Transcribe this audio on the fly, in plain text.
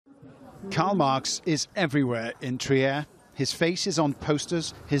Karl Marx is everywhere in Trier. His face is on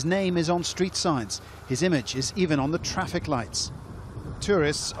posters, his name is on street signs, his image is even on the traffic lights.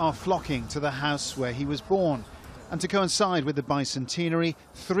 Tourists are flocking to the house where he was born. And to coincide with the Bicentenary,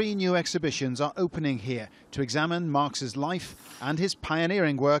 3 new exhibitions are opening here to examine Marx's life and his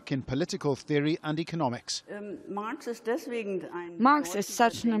pioneering work in political theory and economics. Marx is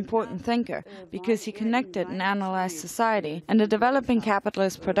such an important thinker because he connected and analyzed society and the developing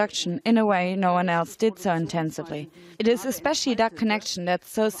capitalist production in a way no one else did so intensively. It is especially that connection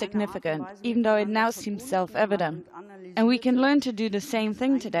that's so significant, even though it now seems self-evident. And we can learn to do the same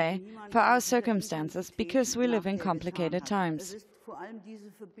thing today for our circumstances because we live in complicated times.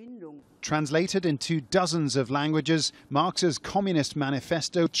 Translated into dozens of languages, Marx's Communist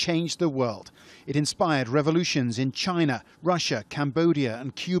Manifesto changed the world. It inspired revolutions in China, Russia, Cambodia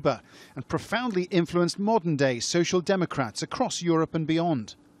and Cuba, and profoundly influenced modern-day social democrats across Europe and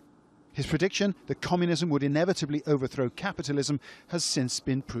beyond. His prediction that communism would inevitably overthrow capitalism has since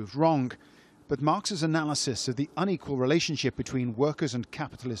been proved wrong. But Marx's analysis of the unequal relationship between workers and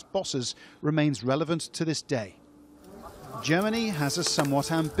capitalist bosses remains relevant to this day. Germany has a somewhat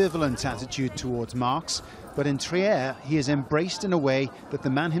ambivalent attitude towards Marx, but in Trier he is embraced in a way that the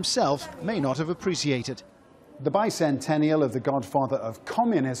man himself may not have appreciated. The bicentennial of the godfather of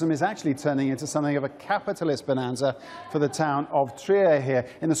communism is actually turning into something of a capitalist bonanza for the town of Trier here.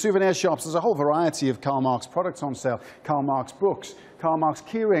 In the souvenir shops, there's a whole variety of Karl Marx products on sale. Karl Marx books, Karl Marx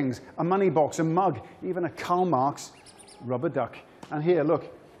key rings, a money box, a mug, even a Karl Marx rubber duck. And here,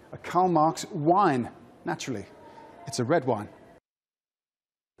 look, a Karl Marx wine. Naturally, it's a red wine.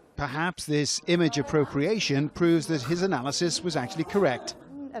 Perhaps this image appropriation proves that his analysis was actually correct.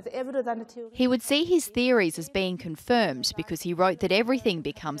 He would see his theories as being confirmed because he wrote that everything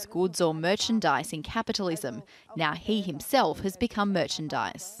becomes goods or merchandise in capitalism. Now he himself has become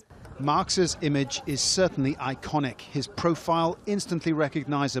merchandise. Marx's image is certainly iconic, his profile instantly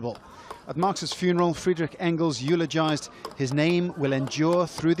recognizable. At Marx's funeral, Friedrich Engels eulogized, "His name will endure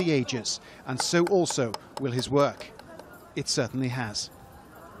through the ages, and so also will his work." It certainly has.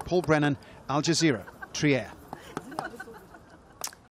 Paul Brennan, Al Jazeera, Trier.